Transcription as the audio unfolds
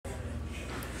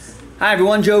Hi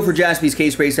everyone, Joe for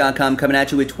JaspysCaseBreaks.com coming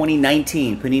at you with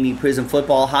 2019 Panini PRIZM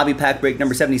Football Hobby Pack Break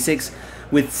number 76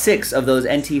 with 6 of those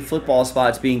NT football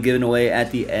spots being given away at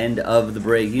the end of the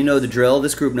break. You know the drill.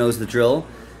 This group knows the drill.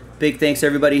 Big thanks to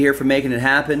everybody here for making it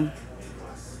happen.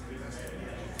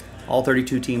 All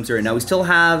 32 teams are in. Now we still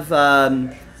have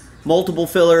multiple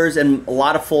fillers and a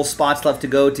lot of full spots left to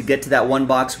go to get to that one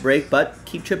box break, but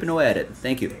keep chipping away at it.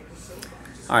 Thank you.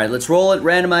 All right, let's roll it.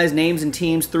 Randomize names and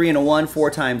teams, 3 and a 1,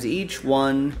 4 times each.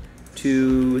 1,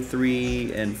 2,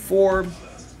 3, and 4.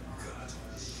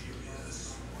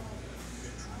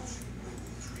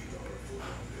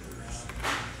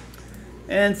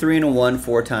 And 3 and a 1,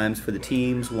 4 times for the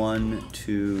teams. 1,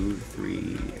 2, 3,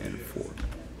 and 4.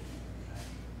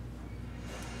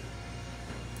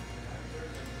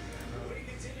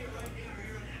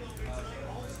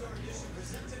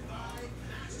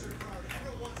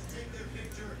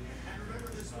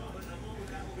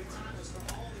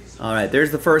 All right, there's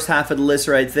the first half of the list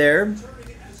right there.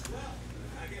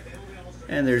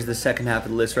 And there's the second half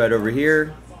of the list right over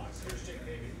here.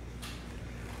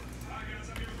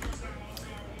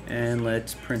 And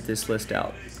let's print this list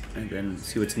out and then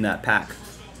see what's in that pack.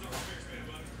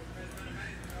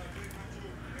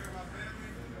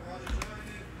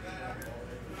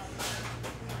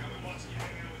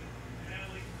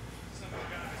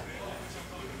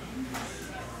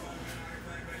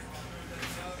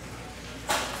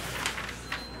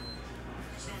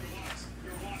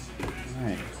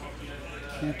 Alright,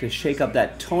 I have to shake up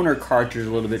that toner cartridge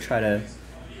a little bit, try to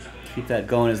keep that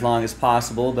going as long as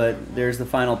possible, but there's the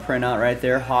final printout right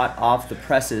there, hot off the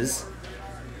presses.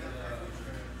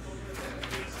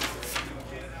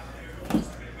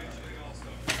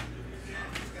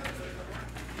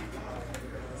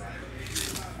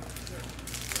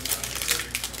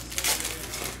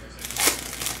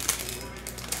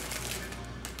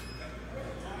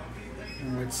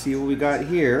 And let's see what we got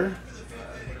here.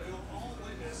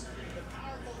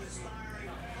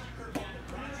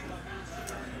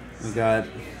 We got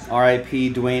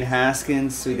RIP Dwayne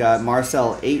Haskins. We got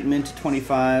Marcel Aitman to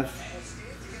 25.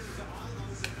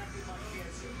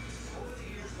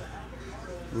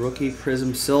 Rookie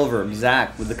Prism Silver,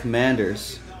 Zach with the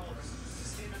Commanders.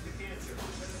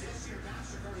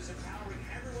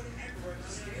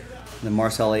 And then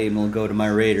Marcel Aitman will go to my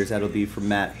Raiders. That'll be for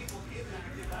Matt.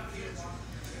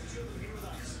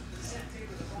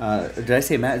 Did I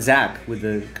say Matt? Zach with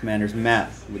the Commanders.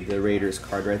 Matt with the Raiders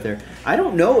card right there. I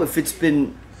don't know if it's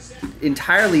been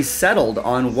entirely settled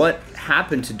on what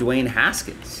happened to Dwayne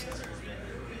Haskins.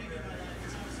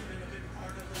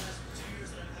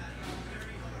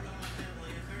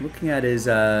 Looking at his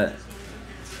so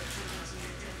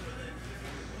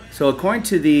according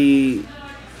to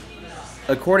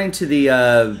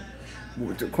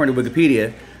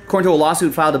Wikipedia, according to a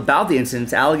lawsuit filed about the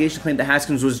incident, allegations claim that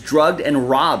Haskins was drugged and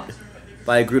robbed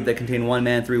by a group that contained 1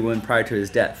 man, 3 women prior to his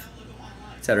death,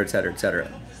 etc., etc.,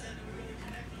 etc.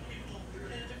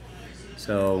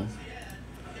 So,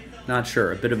 not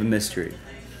sure. A bit of a mystery.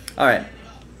 All right,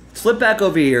 flip back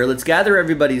over here. Let's gather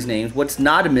everybody's names. What's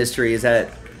not a mystery is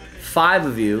that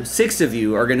 6 of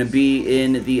you are going to be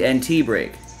in the NT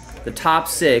break. The top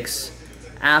 6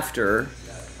 after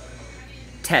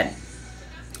 10.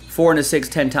 4 and a 6,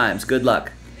 10 times. Good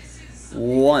luck.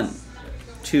 1,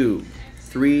 2,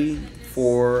 3,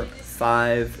 4,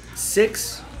 5,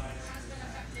 6,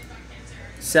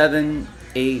 7,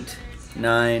 8,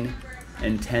 9,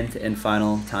 and 10th and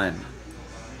final time.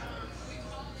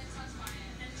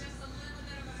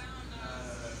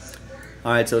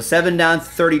 All right, so 7 down to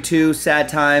 32, sad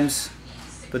times.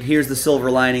 But here's the silver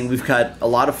lining. We've got a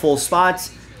lot of full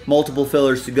spots, multiple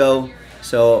fillers to go.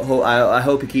 So I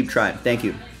hope you keep trying. Thank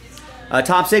you.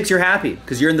 Top 6, you're happy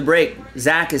because you're in the break.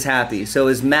 Zach is happy. So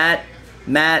is Matt,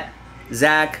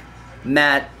 Zach,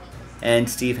 Matt, and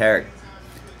Steve Herrick.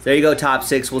 There you go, top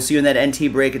 6. We'll see you in that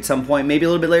NT break at some point, maybe a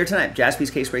little bit later tonight.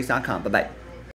 JaspysCaseBreaks.com. Bye-bye.